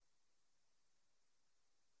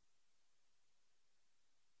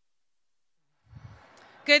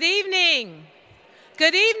Good evening.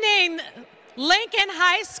 Good evening, Lincoln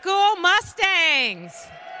High School Mustangs.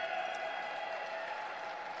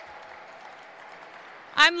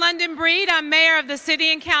 I'm London Breed. I'm mayor of the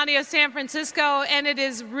city and county of San Francisco, and it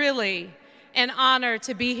is really an honor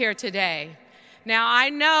to be here today. Now, I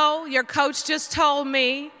know your coach just told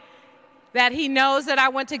me that he knows that I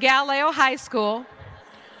went to Galileo High School,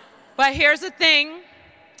 but here's the thing.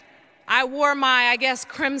 I wore my, I guess,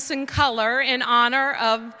 crimson color in honor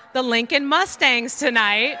of the Lincoln Mustangs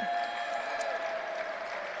tonight.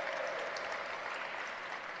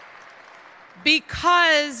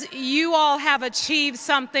 Because you all have achieved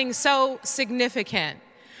something so significant.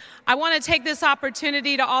 I want to take this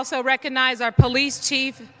opportunity to also recognize our police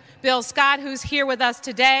chief, Bill Scott, who's here with us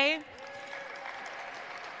today.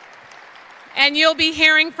 And you'll be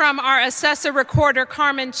hearing from our assessor recorder,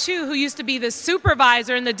 Carmen Chu, who used to be the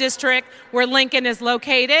supervisor in the district where Lincoln is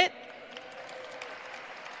located.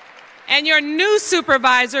 And your new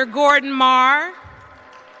supervisor, Gordon Marr.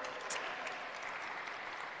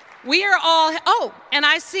 We are all, and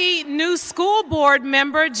I see new school board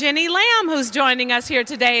member Jenny Lamb, who's joining us here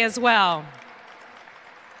today as well.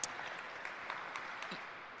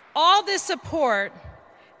 All this support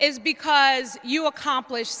is because you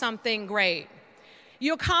accomplished something great.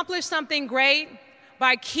 You accomplished something great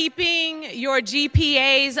by keeping your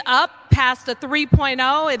GPAs up past the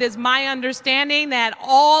 3.0. It is my understanding that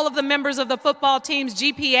all of the members of the football team's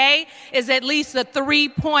GPA is at least the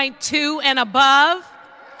 3.2 and above.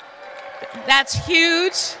 That's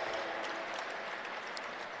huge.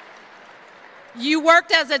 You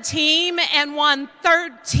worked as a team and won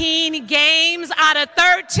 13 games out of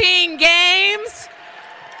 13 games.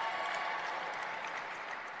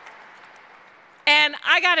 And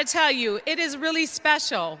I got to tell you, it is really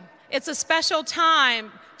special. It's a special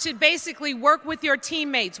time to basically work with your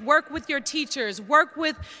teammates, work with your teachers, work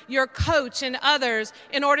with your coach and others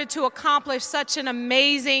in order to accomplish such an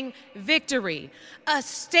amazing victory. A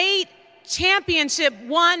state championship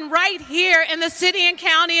won right here in the city and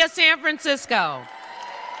county of San Francisco.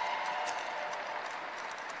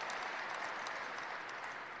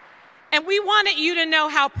 And we wanted you to know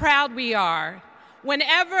how proud we are.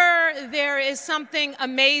 Whenever there is something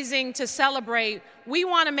amazing to celebrate, we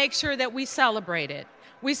want to make sure that we celebrate it.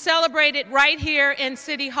 We celebrate it right here in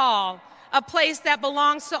City Hall, a place that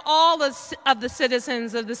belongs to all of the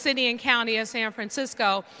citizens of the city and county of San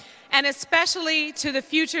Francisco, and especially to the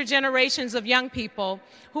future generations of young people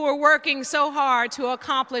who are working so hard to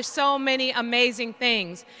accomplish so many amazing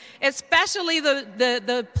things, especially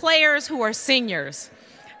the players who are seniors.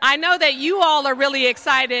 I know that you all are really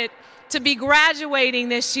excited to be graduating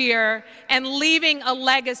this year and leaving a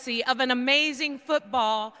legacy of an amazing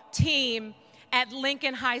football team at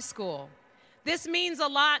Lincoln High School. This means a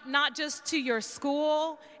lot not just to your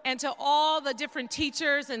school and to all the different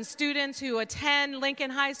teachers and students who attend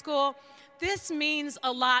Lincoln High School. This means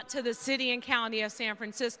a lot to the city and county of San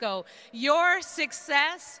Francisco. Your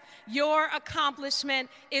success, your accomplishment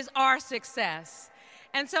is our success.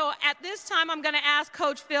 And so at this time, I'm going to ask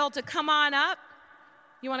Coach Phil to come on up.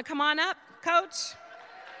 You want to come on up, Coach?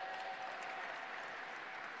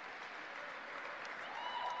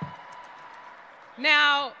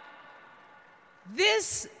 Now,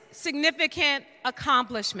 this significant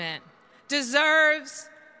accomplishment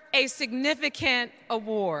deserves a significant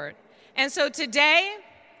award. And so today,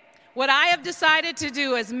 what I have decided to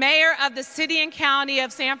do as mayor of the city and county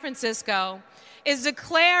of San Francisco is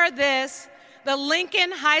declare this the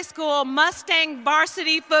Lincoln High School Mustang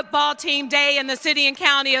Varsity Football Team Day in the city and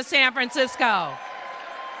county of San Francisco. Yeah.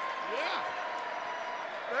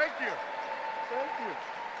 Thank you. Thank you.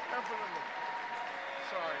 Definitely.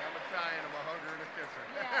 Sorry, I'm Italian. I'm a hugger and a kisser.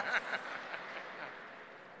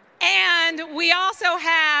 And we also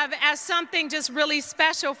have, as something just really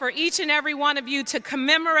special for each and every one of you to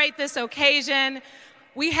commemorate this occasion,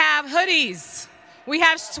 we have hoodies. We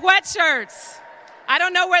have sweatshirts. I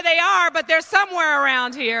don't know where they are, but they're somewhere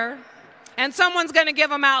around here. And someone's going to give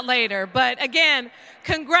them out later. But again,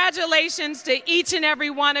 congratulations to each and every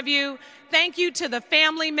one of you. Thank you to the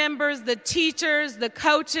family members, the teachers, the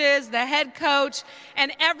coaches, the head coach,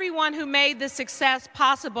 and everyone who made this success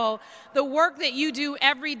possible. The work that you do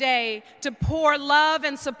every day to pour love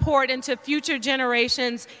and support into future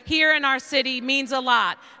generations here in our city means a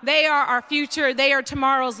lot. They are our future. They are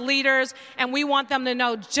tomorrow's leaders, and we want them to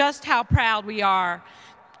know just how proud we are.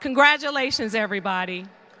 Congratulations, everybody.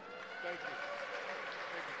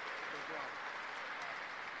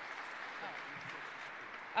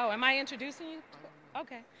 Oh, am I introducing you?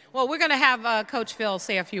 Okay. Well, we're going to have Coach Phil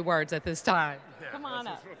say a few words at this time. Yeah, come on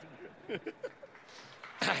up.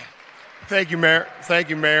 Thank you, Mayor. Thank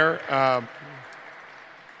you, Mayor.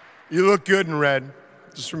 You look good in red.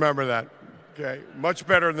 Just remember that. Okay, much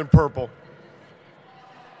better than purple.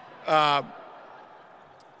 I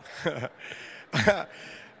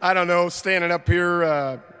don't know, standing up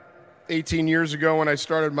here 18 years ago when I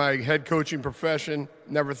started my head coaching profession,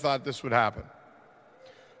 never thought this would happen.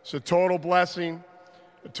 It's a total blessing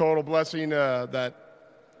that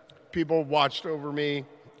people watched over me.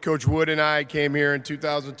 Coach Wood and I came here in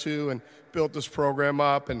 2002 and built this program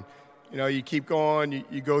up. And, you know, you keep going.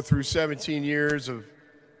 You go through 17 years of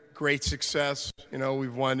great success. You know,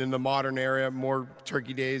 we've won in the modern era more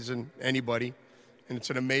Turkey Days than anybody. And it's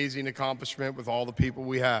an amazing accomplishment with all the people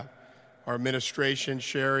we have. Our administration,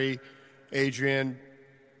 Sherry, Adrian,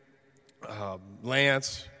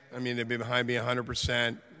 Lance, I mean, they've been behind me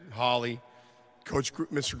 100%. Holly, Coach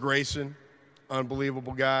Mr. Grayson,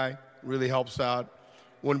 unbelievable guy, really helps out.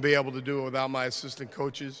 Wouldn't be able to do it without my assistant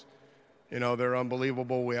coaches. You know, they're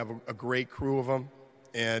unbelievable. We have a great crew of them,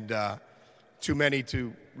 and too many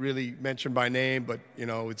to really mention by name, but, you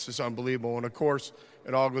know, it's just unbelievable. And, of course,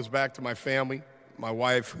 it all goes back to my family, my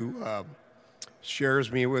wife, who shares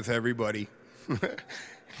me with everybody,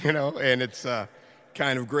 you know, and it's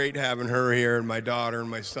kind of great having her here, and my daughter and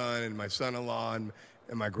my son and my son-in-law and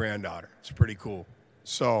my granddaughter. It's pretty cool.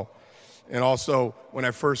 So, and also, when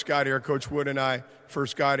I first got here, Coach Wood and I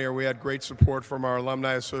first got here, we had great support from our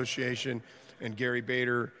Alumni Association, and Gary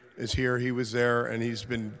Bader is here. He was there, and he's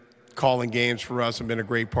been calling games for us and been a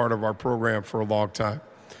great part of our program for a long time.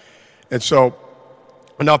 And so,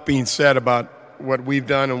 enough being said about what we've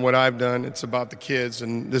done and what I've done. It's about the kids,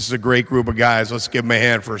 and this is a great group of guys. Let's give them a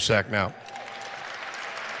hand for a sec now.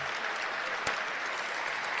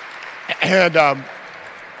 And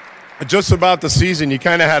just about the season, you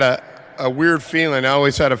kind of had a weird feeling. I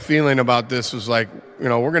always had a feeling about this was like, you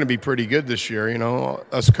know, we're going to be pretty good this year. You know,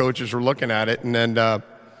 us coaches were looking at it, and then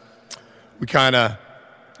we kind of,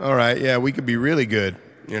 all right, yeah, we could be really good.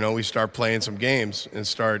 You know, we start playing some games and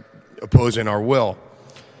start opposing our will.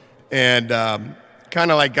 And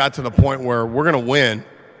kind of like got to the point where we're going to win.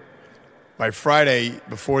 By Friday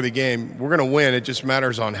before the game, we're going to win. It just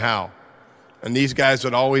matters on how. And these guys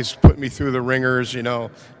would always put me through the ringers, you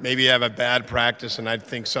know, maybe have a bad practice and I'd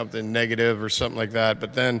think something negative or something like that.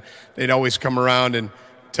 But then they'd always come around and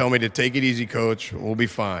tell me to take it easy, coach, we'll be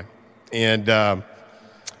fine. And I'm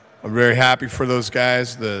very happy for those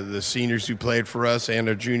guys, the seniors who played for us and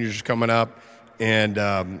our juniors coming up.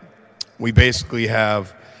 And we basically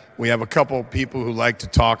have a couple of people who like to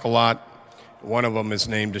talk a lot. One of them is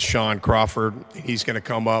named Deshaun Crawford. He's going to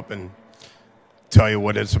come up and tell you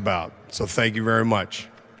what it's about. So thank you very much.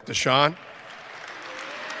 Deshaun?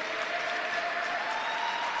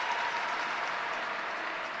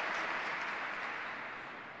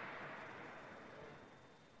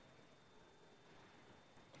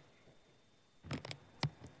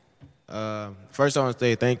 First, I want to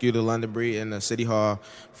say thank you to London Breed and the City Hall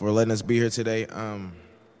for letting us be here today. I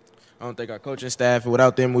don't think our coaching staff,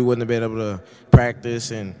 without them, we wouldn't have been able to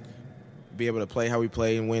practice and be able to play how we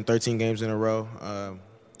play and win 13 games in a row. I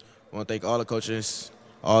want to thank all the coaches,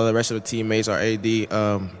 all the rest of the teammates, our AD,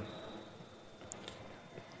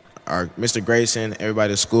 our Mr. Grayson,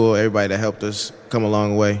 everybody at school, everybody that helped us come a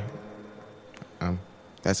long way.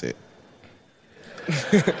 That's it.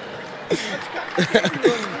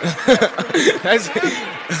 That's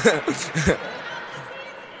it.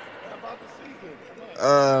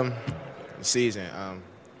 Season.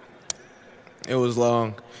 It was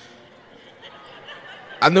long.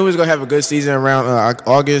 I knew we was gonna have a good season around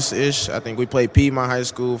August-ish. I think we played Piedmont High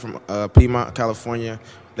School from Piedmont, California.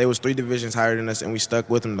 They was 3 divisions higher than us, and we stuck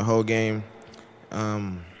with them the whole game.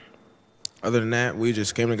 Other than that, we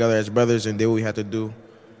just came together as brothers and did what we had to do.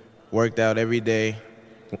 Worked out every day.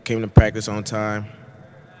 Came to practice on time.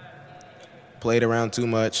 Played around too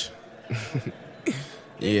much.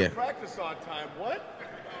 Yeah. Practice on time. What?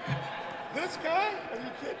 This guy? Are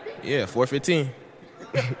you kidding me? Yeah, 4:15.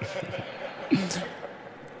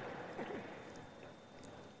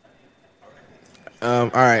 All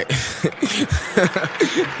right.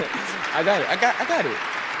 I got it.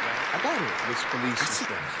 This police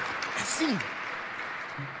system. I see.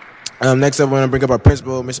 Next up, we're going to bring up our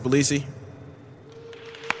principal, Ms. Belisi.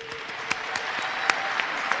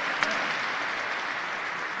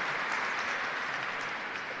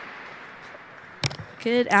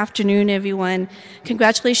 Good afternoon, everyone.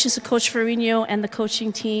 Congratulations to Coach Ferrigno and the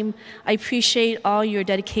coaching team. I appreciate all your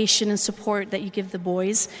dedication and support that you give the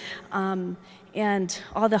boys, and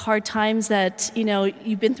all the hard times that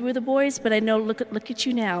you've been through with the boys. But I know, look at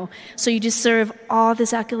you now. So you deserve all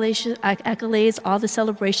this accolades, all the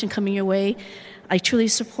celebration coming your way. I truly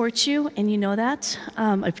support you, and you know that.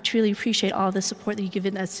 I truly appreciate all the support that you've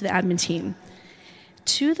given us to the admin team.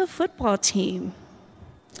 To the football team,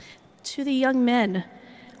 to the young men,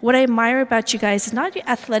 what I admire about you guys is not your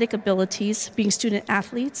athletic abilities, being student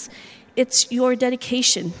athletes, it's your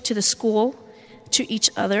dedication to the school, to each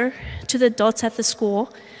other, to the adults at the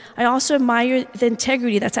school. I also admire the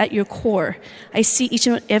integrity that's at your core. I see each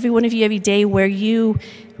and every one of you every day where you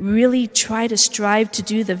really try to strive to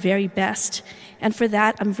do the very best. And for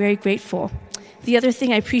that, I'm very grateful. The other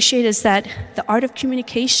thing I appreciate is that the art of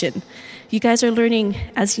communication. You guys are learning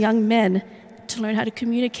as young men to learn how to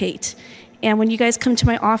communicate. And when you guys come to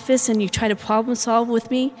my office and you try to problem solve with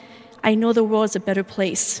me, I know the world is a better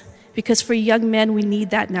place. Because for young men, we need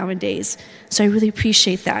that nowadays. So I really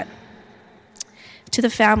appreciate that. To the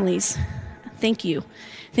families, thank you.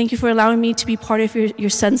 Thank you for allowing me to be part of your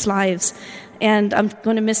son's lives. And I'm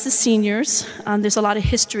going to miss the seniors. There's a lot of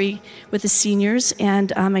history with the seniors,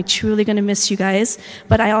 and I'm truly going to miss you guys.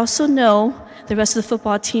 But I also know the rest of the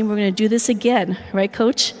football team, we're going to do this again. Right,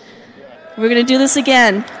 Coach? We're going to do this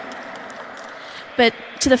again. But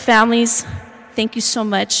to the families, thank you so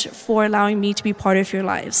much for allowing me to be part of your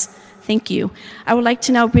lives. Thank you. I would like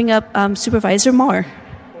to now bring up Supervisor Marr.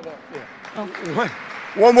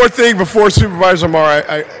 One more thing before Supervisor Marr,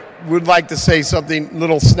 I would like to say something,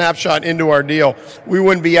 little snapshot into our deal. We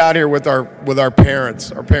wouldn't be out here with our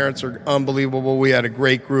parents. Our parents are unbelievable. We had a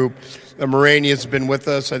great group. The Moranian's been with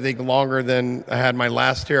us, I think, longer than I had my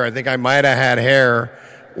last hair. I think I might have had hair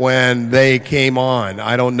when they came on.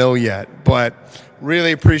 I don't know yet. But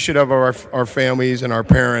really appreciative of our families and our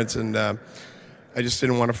parents, and I just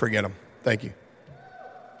didn't want to forget them. Thank you.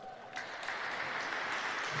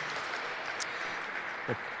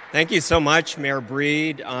 Thank you so much, Mayor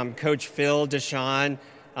Breed, Coach Phil, Deshaun,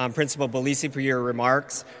 Principal Belisi, for your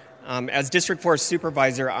remarks. As District 4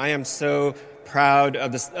 Supervisor, I am so proud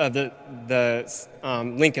of the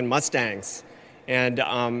Lincoln Mustangs, and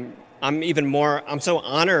I'm so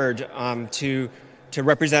honored to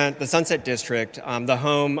represent the Sunset District, the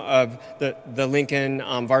home of the Lincoln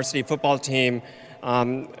varsity football team,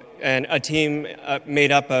 and a team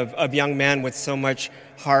made up of young men with so much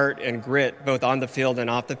heart and grit, both on the field and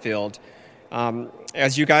off the field.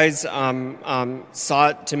 As you guys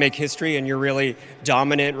sought to make history in your really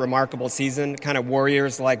dominant, remarkable season, kind of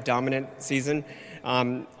Warriors-like dominant season,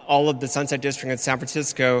 all of the Sunset District in San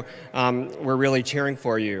Francisco were really cheering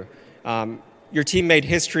for you. Your team made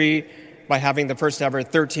history by having the first ever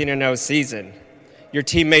 13-0 season. Your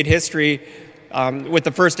team made history with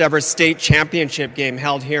the first ever state championship game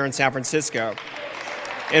held here in San Francisco.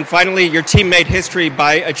 And finally, your team made history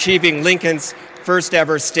by achieving Lincoln's first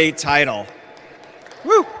ever state title.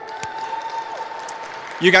 Woo!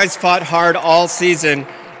 You guys fought hard all season,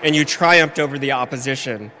 and you triumphed over the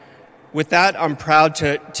opposition. With that, I'm proud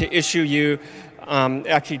to issue you,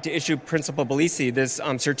 to issue Principal Belisi this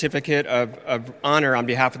certificate of honor on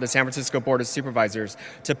behalf of the San Francisco Board of Supervisors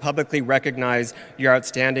to publicly recognize your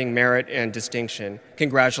outstanding merit and distinction.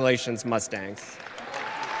 Congratulations, Mustangs.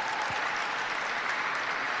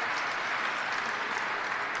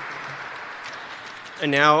 And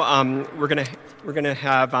now we're gonna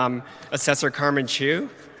have Assessor Carmen Chu,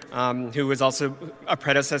 who was also a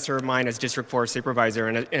predecessor of mine as District 4 Supervisor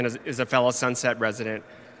and is a fellow Sunset resident.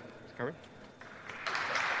 Carmen?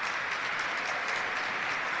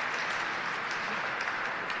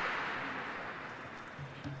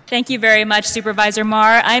 Thank you very much, Supervisor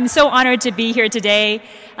Marr. I'm so honored to be here today.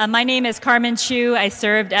 My name is Carmen Chu. I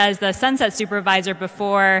served as the Sunset Supervisor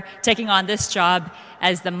before taking on this job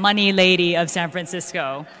as the money lady of San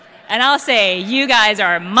Francisco. And I'll say, you guys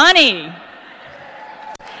are money.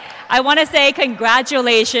 I want to say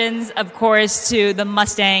congratulations, of course, to the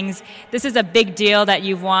Mustangs. This is a big deal that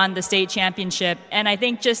you've won the state championship. And I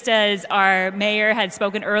think just as our mayor had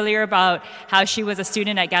spoken earlier about how she was a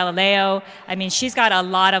student at Galileo, I mean, she's got a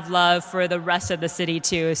lot of love for the rest of the city,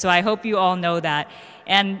 too. So I hope you all know that.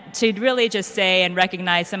 And to really just say and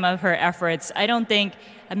recognize some of her efforts, I don't think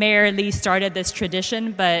Mayor Lee started this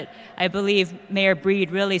tradition, but I believe Mayor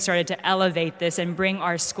Breed really started to elevate this and bring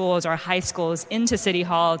our schools, our high schools, into City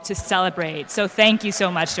Hall to celebrate. So thank you so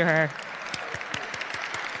much to her.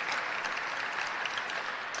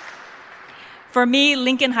 For me,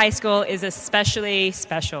 Lincoln High School is especially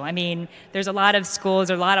special. I mean, there's a lot of schools,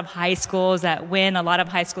 a lot of high schools that win, a lot of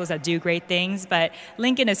high schools that do great things, but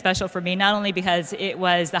Lincoln is special for me, not only because it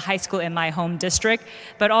was the high school in my home district,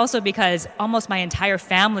 but also because almost my entire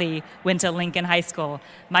family went to Lincoln High School.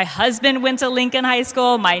 My husband went to Lincoln High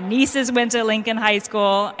School, my nieces went to Lincoln High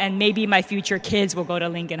School, and maybe my future kids will go to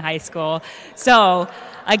Lincoln High School. So,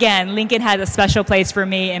 again, Lincoln has a special place for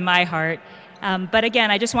me in my heart. But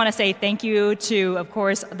again, I just want to say thank you to, of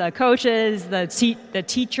course, the coaches, the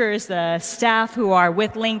teachers, the staff who are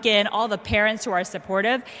with Lincoln, all the parents who are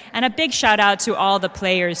supportive, and a big shout out to all the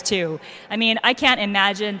players too. I mean, I can't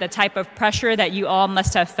imagine the type of pressure that you all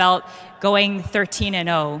must have felt going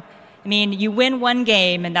 13-0. I mean, you win one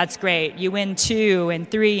game and that's great. You win 2 and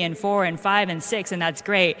 3 and 4 and 5 and 6 and that's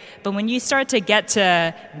great. But when you start to get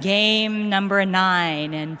to game number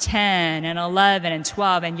 9 and 10 and 11 and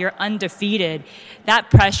 12 and you're undefeated, that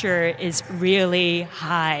pressure is really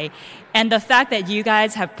high. And the fact that you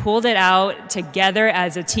guys have pulled it out together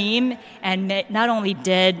as a team and not only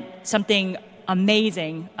did something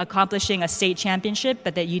amazing, accomplishing a state championship,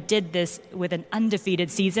 but that you did this with an undefeated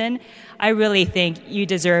season, I really think you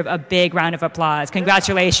deserve a big round of applause.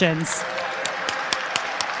 Congratulations.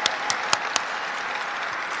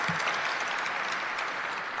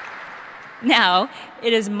 Now,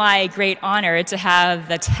 it is my great honor to have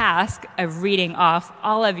the task of reading off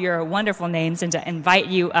all of your wonderful names and to invite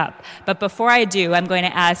you up. But before I do, I'm going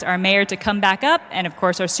to ask our mayor to come back up and, of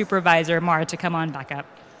course, our supervisor, Mar, to come on back up.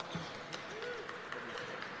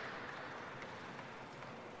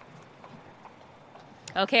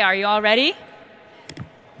 Okay, are you all ready?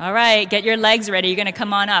 All right, get your legs ready. You're going to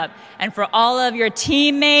come on up. And for all of your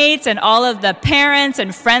teammates and all of the parents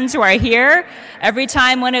and friends who are here, every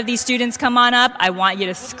time one of these students come on up, I want you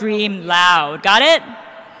to scream loud. Got it?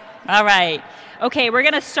 All right. Okay, we're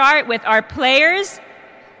going to start with our players.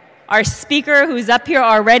 Our speaker who's up here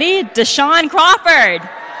already, Deshaun Crawford.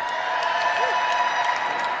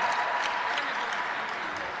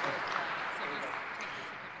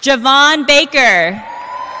 Javon Baker.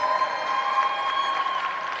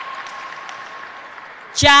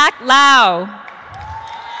 Jack Lau.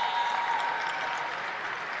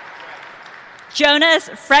 Jonas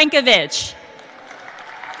Frankovich.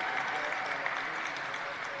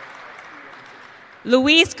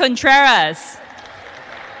 Luis Contreras.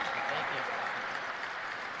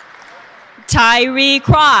 Tyree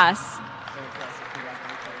Cross.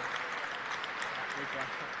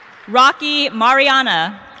 Rocky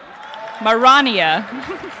Marania.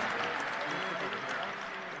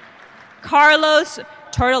 Carlos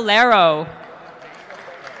Tortolero.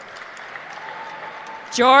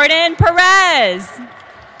 Jordan Perez.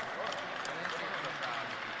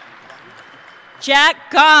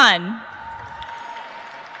 Jack Gon.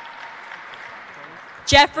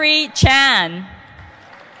 Jeffrey Chan.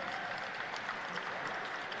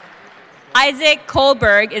 Isaac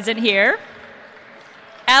Kohlberg isn't here.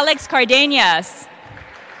 Alex Cardenas.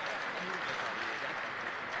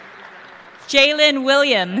 Jalen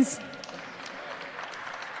Williams.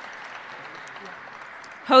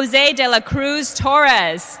 Jose de la Cruz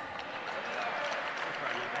Torres.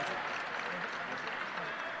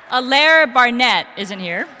 Alaire Barnett isn't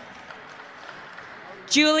here.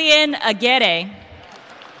 Julian Aguirre.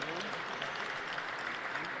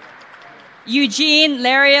 Eugene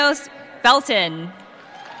Larios Felton.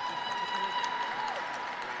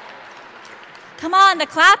 Come on, the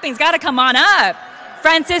clapping's got to come on up.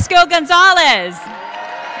 Francisco Gonzalez.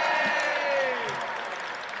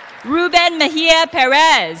 Ruben Mejia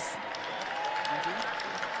Perez.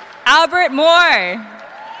 Albert Moore.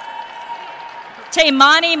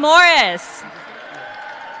 Taimani Morris.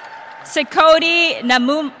 Sikoti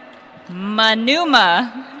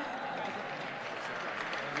Manuma.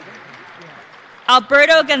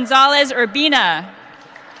 Alberto Gonzalez Urbina.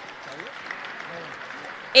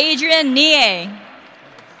 Adrian Nie.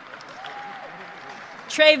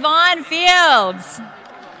 Trayvon Fields.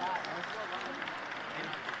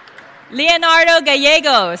 Leonardo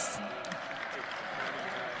Gallegos.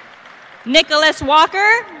 Nicholas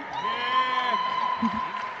Walker.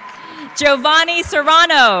 Giovanni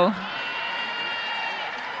Serrano.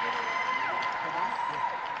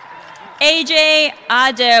 AJ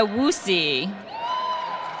Adewusi.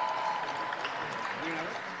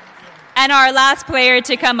 And our last player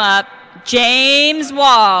to come up, James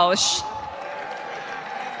Walsh.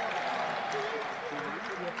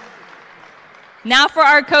 Now for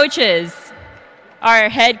our coaches. Our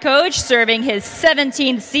head coach serving his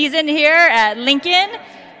 17th season here at Lincoln,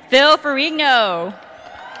 Phil Ferrigno.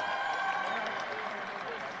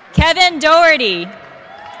 Kevin Doherty.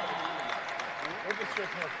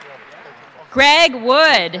 Greg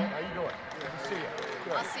Wood. How you doing? Good to see you.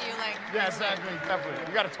 I'll see you later. Yeah, exactly. Definitely.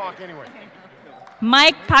 We got to talk anyway.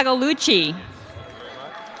 Mike Pagalucci.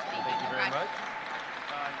 Thank you very much.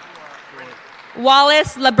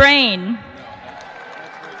 Wallace LeBrain.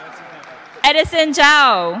 Edison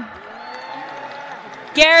Zhao.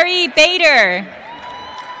 Gary Bader.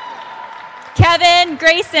 Kevin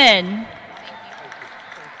Grayson.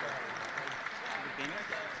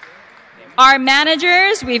 Our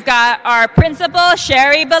managers, we've got our principal,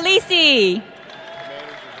 Sherry Belisi.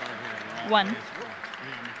 One.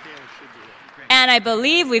 And I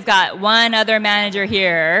believe we've got one other manager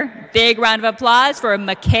here. Big round of applause for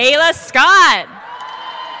Michaela Scott.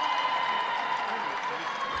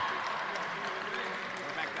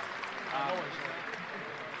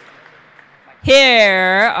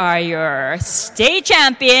 Here are your state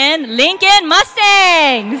champion, Lincoln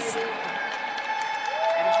Mustangs.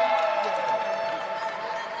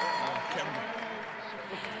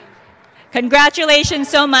 Congratulations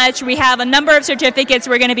so much. We have a number of certificates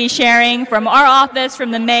we're going to be sharing from our office,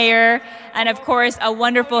 from the mayor, and of course, a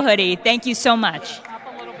wonderful hoodie. Thank you so much. Up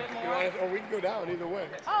a little bit more. Or we can go down either way.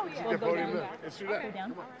 Oh, yeah. We'll go down. Let's do that. Go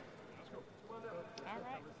down.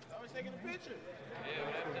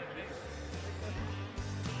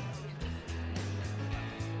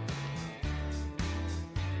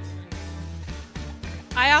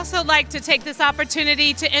 I also like to take this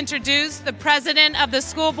opportunity to introduce the president of the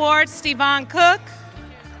school board, Stevon Cook,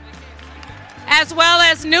 as well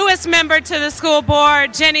as newest member to the school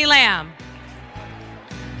board, Jenny Lamb.